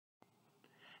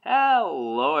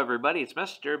Hello, everybody. It's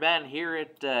Mr. Ben here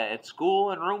at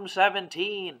school in room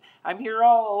 17. I'm here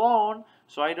all alone,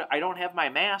 so I don't have my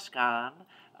mask on.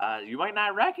 You might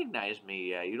not recognize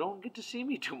me. You don't get to see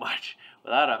me too much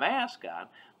without a mask on.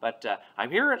 But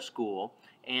I'm here at school,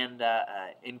 and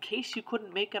in case you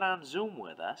couldn't make it on Zoom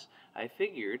with us, I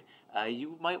figured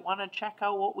you might want to check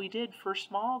out what we did for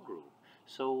small group.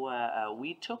 So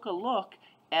we took a look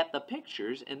at the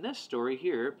pictures in this story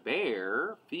here.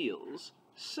 Bear feels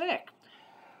sick.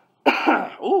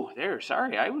 Oh, there.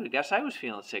 Sorry, guess I was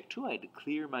feeling sick too. I had to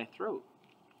clear my throat.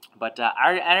 But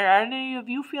are any of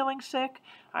you feeling sick?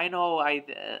 I know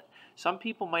some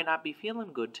people might not be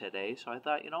feeling good today, so I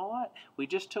thought, you know what? We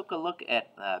just took a look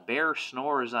at Bear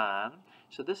Snores On.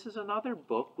 So this is another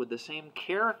book with the same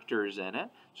characters in it.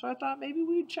 So I thought maybe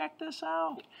we'd check this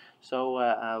out.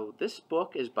 So this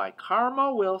book is by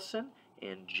Karma Wilson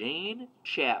and Jane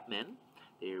Chapman.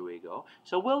 There we go.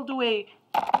 So we'll do a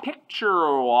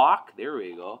picture walk. There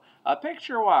we go. A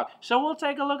picture walk. So we'll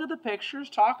take a look at the pictures,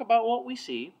 talk about what we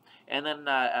see, and then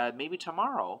maybe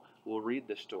tomorrow we'll read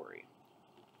the story.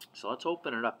 So let's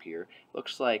open it up here.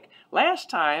 Looks like last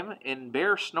time in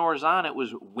Bear Snores On it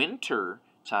was winter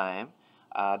time.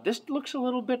 This looks a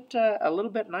little bit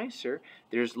nicer.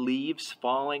 There's leaves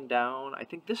falling down. I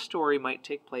think this story might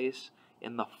take place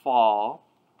in the fall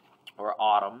or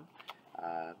autumn.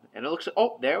 And it looks,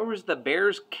 oh, there was the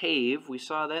bear's cave. We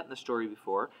saw that in the story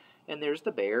before. And there's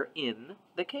the bear in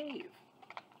the cave.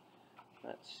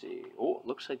 Let's see. Oh, it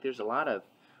looks like there's a lot of,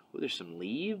 oh, there's some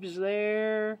leaves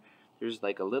there. There's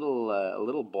like a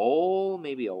little bowl,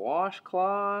 maybe a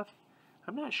washcloth.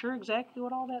 I'm not sure exactly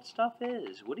what all that stuff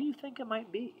is. What do you think it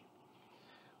might be?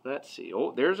 Let's see.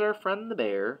 Oh, there's our friend the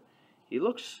bear. He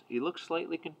looks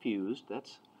slightly confused.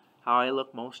 That's how I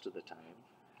look most of the time.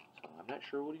 I'm not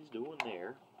sure what he's doing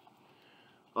there.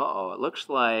 Uh-oh, it looks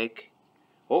like,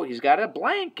 oh, he's got a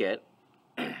blanket.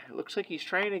 It looks like he's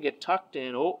trying to get tucked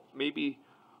in. Oh, maybe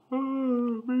a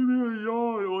yawn.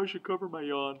 Oh, I should cover my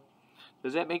yawn.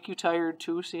 Does that make you tired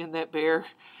too, seeing that bear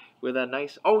with a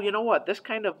nice, oh, you know what? This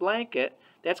kind of blanket,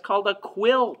 that's called a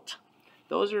quilt.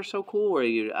 Those are so cool where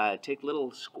you take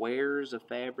little squares of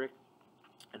fabric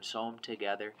and sew them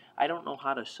together. I don't know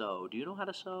how to sew. Do you know how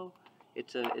to sew?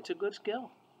 It's a good skill.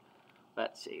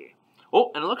 Let's see.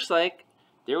 Oh, and it looks like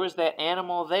there was that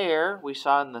animal there we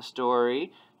saw in the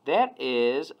story. That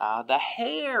is the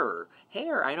hare.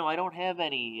 Hare, I know I don't have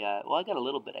any, well, I got a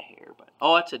little bit of hair, but,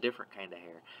 oh, it's a different kind of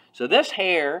hair. So this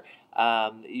hare,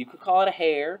 you could call it a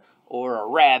hare or a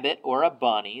rabbit or a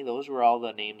bunny. Those were all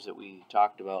the names that we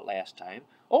talked about last time.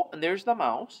 Oh, and there's the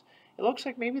mouse. It looks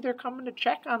like maybe they're coming to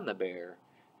check on the bear.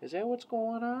 Is that what's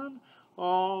going on?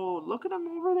 Oh, look at him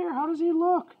over there. How does he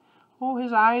look? Oh,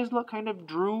 his eyes look kind of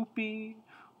droopy.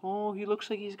 Oh, he looks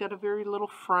like he's got a very little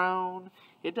frown.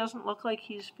 It doesn't look like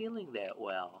he's feeling that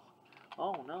well.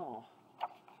 Oh, no.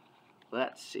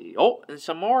 Let's see. Oh, and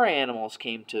some more animals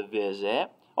came to visit.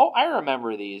 Oh, I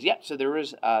remember these. Yeah, so there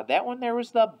was that one. There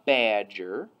was the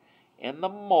badger and the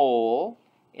mole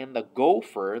and the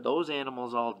gopher. Those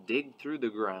animals all dig through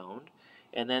the ground.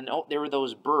 And then, oh, there were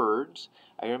those birds.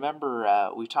 I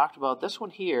remember we talked about this one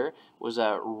here was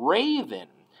a raven.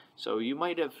 So you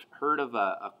might have heard of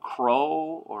a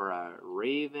crow or a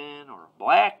raven or a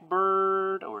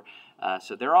blackbird, or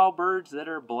so they're all birds that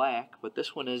are black, but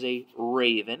this one is a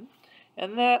raven.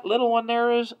 And that little one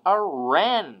there is a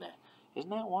wren.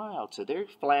 Isn't that wild? So they're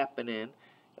flapping in.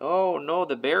 Oh no,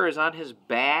 the bear is on his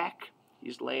back.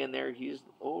 He's laying there.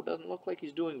 Doesn't look like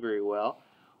he's doing very well.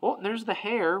 Oh, and there's the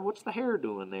hare. What's the hare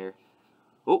doing there?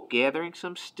 Oh, gathering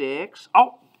some sticks.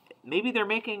 Oh, maybe they're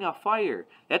making a fire.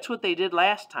 That's what they did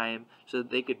last time so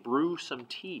that they could brew some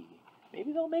tea.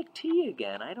 Maybe they'll make tea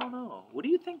again. I don't know. What do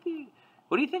you think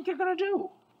they're going to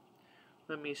do?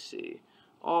 Let me see.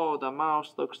 Oh, the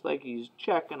mouse looks like he's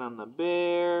checking on the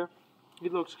bear. He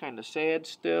looks kind of sad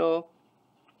still.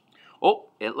 Oh,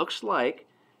 it looks like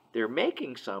they're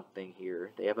making something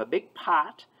here. They have a big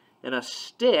pot and a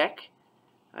stick.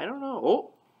 I don't know.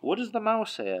 Oh, what does the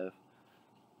mouse have?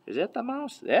 Is that the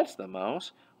mouse? That's the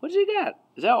mouse. What does he got?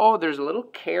 Oh, there's a little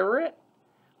carrot.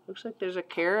 Looks like there's a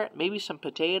carrot, maybe some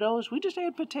potatoes. We just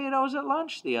ate potatoes at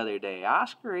lunch the other day.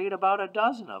 Oscar ate about a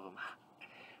dozen of them.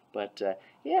 But,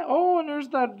 yeah, oh, and there's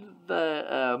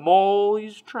the mole.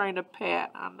 He's trying to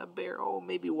pat on the bear. Oh,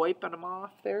 maybe wiping him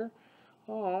off there.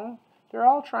 Oh, they're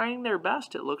all trying their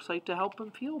best, it looks like, to help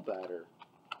him feel better.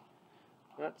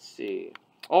 Let's see.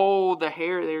 Oh, the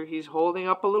hare there, he's holding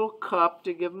up a little cup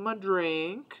to give him a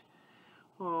drink.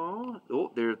 Oh,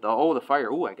 there's the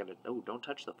fire. Oh, don't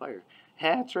touch the fire.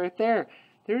 Yeah, it's right there.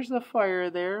 There's the fire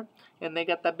there. And they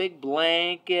got the big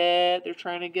blanket. They're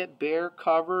trying to get Bear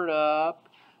covered up.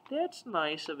 That's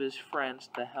nice of his friends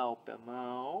to help him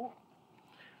out.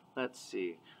 Let's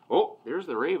see. Oh, there's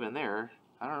the raven there.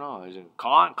 I don't know. He's in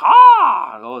caw.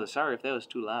 Oh, sorry if that was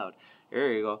too loud.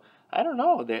 There you go. I don't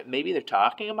know. Maybe they're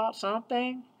talking about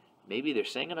something. Maybe they're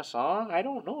singing a song. I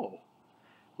don't know.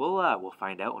 We'll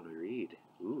find out when we read.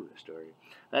 Ooh, the story.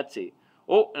 Let's see.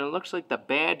 Oh, and it looks like the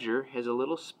badger has a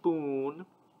little spoon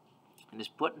and is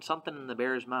putting something in the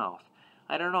bear's mouth.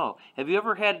 I don't know. Have you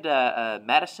ever had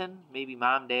medicine? Maybe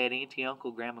mom, dad, auntie,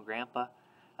 uncle, grandma, grandpa.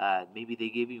 Maybe they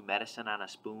give you medicine on a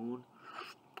spoon.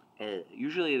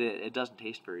 Usually it doesn't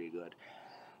taste very good.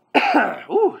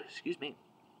 Ooh, excuse me.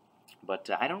 But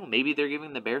I don't know. Maybe they're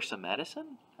giving the bear some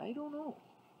medicine? I don't know.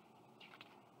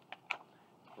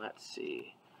 Let's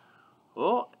see.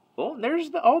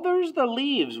 There's the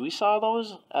leaves. We saw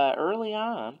those early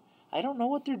on. I don't know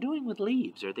what they're doing with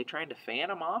leaves. Are they trying to fan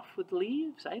them off with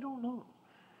leaves? I don't know.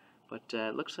 But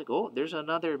it looks like, there's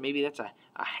another, maybe that's a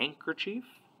handkerchief.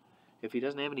 If he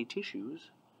doesn't have any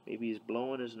tissues, maybe he's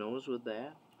blowing his nose with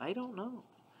that. I don't know.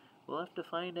 We'll have to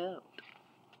find out.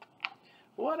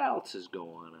 What else is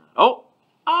going on?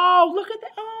 Oh, look at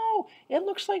that. Oh, it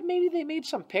looks like maybe they made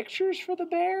some pictures for the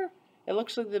bear. It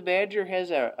looks like the badger has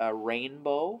a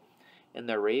rainbow, and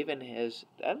the raven has,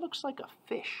 that looks like a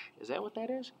fish. Is that what that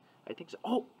is? I think so.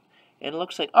 Oh, and it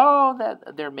looks like,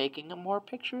 that they're making more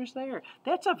pictures there.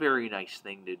 That's a very nice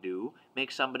thing to do.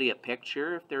 Make somebody a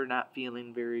picture if they're not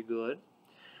feeling very good.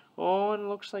 Oh, and it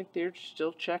looks like they're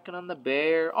still checking on the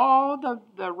bear. Oh,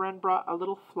 the wren brought a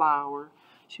little flower.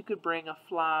 So you could bring a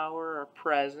flower or a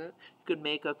present. You could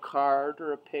make a card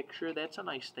or a picture. That's a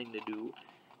nice thing to do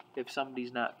if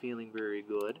somebody's not feeling very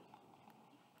good.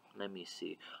 Let me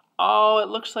see. Oh, it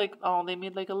looks like, they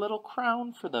made like a little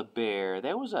crown for the bear.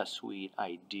 That was a sweet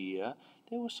idea.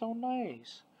 That was so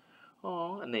nice.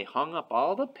 Oh, and they hung up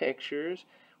all the pictures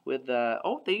with,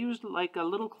 they used like a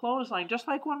little clothesline, just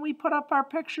like when we put up our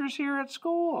pictures here at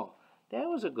school. That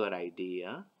was a good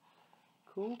idea.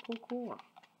 Cool.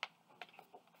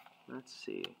 Let's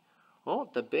see. Oh,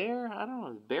 the bear, I don't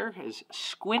know, the bear is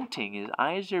squinting. His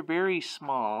eyes are very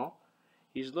small.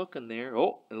 He's looking there.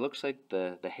 Oh, it looks like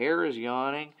the hair is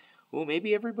yawning. Oh,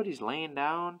 maybe everybody's laying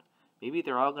down. Maybe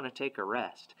they're all going to take a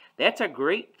rest. That's a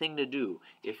great thing to do.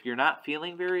 If you're not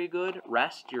feeling very good,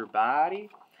 rest your body.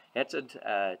 That's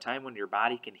a time when your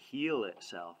body can heal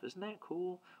itself. Isn't that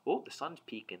cool? Oh, the sun's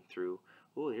peeking through.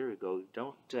 Oh, there we go.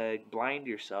 Don't blind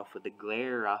yourself with the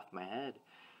glare off my head.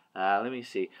 Let me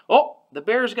see. Oh, the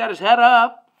bear's got his head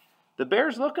up. The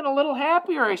bear's looking a little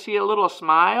happier. I see a little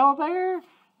smile there.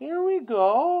 Here we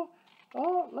go.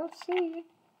 Oh, let's see.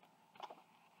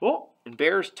 Oh, and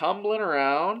Bear's tumbling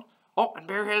around. Oh, and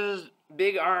Bear has his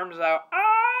big arms out.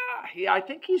 I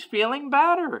think he's feeling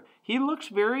better. He looks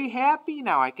very happy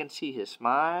now. I can see his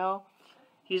smile.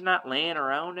 He's not laying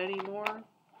around anymore.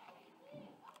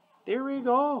 There we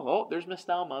go. Oh, there's Miss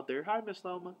Thelma up there. Hi, Miss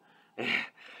Thelma.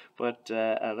 But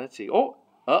let's see. Oh,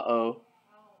 uh-oh.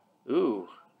 Ooh,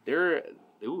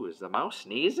 is the mouse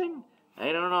sneezing?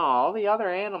 I don't know. All the other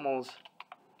animals,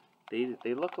 they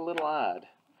look a little odd.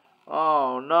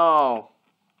 Oh, no.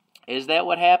 Is that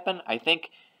what happened? I think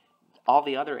all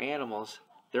the other animals,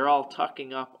 they're all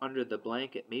tucking up under the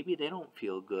blanket. Maybe they don't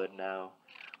feel good now.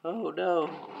 Oh, no.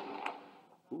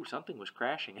 Ooh, something was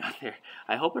crashing out there.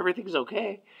 I hope everything's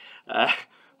okay.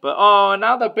 But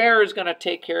now the bear is going to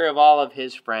take care of all of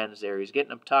his friends there. He's getting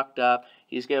them tucked up.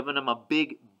 He's giving them a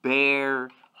big bear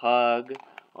hug.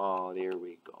 Oh, there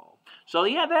we go. So,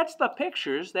 yeah, that's the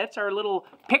pictures. That's our little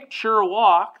picture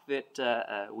walk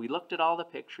that we looked at all the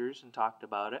pictures and talked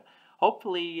about it.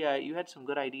 Hopefully, you had some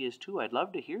good ideas, too. I'd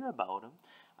love to hear about them.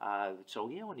 So,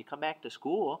 yeah, when you come back to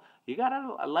school, you got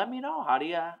to let me know.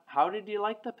 How did you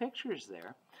like the pictures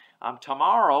there?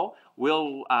 Tomorrow,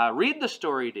 we'll read the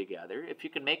story together. If you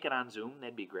can make it on Zoom,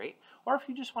 that'd be great. Or if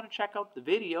you just want to check out the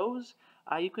videos,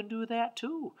 you can do that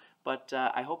too. But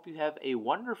I hope you have a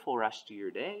wonderful rest of your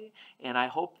day, and I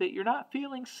hope that you're not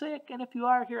feeling sick. And if you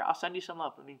are, here, I'll send you some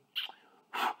love.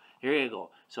 Here you go.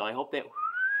 So I hope that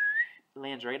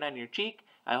lands right on your cheek.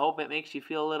 I hope it makes you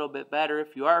feel a little bit better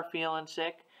if you are feeling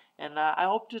sick. And I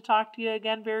hope to talk to you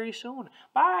again very soon.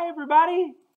 Bye, everybody.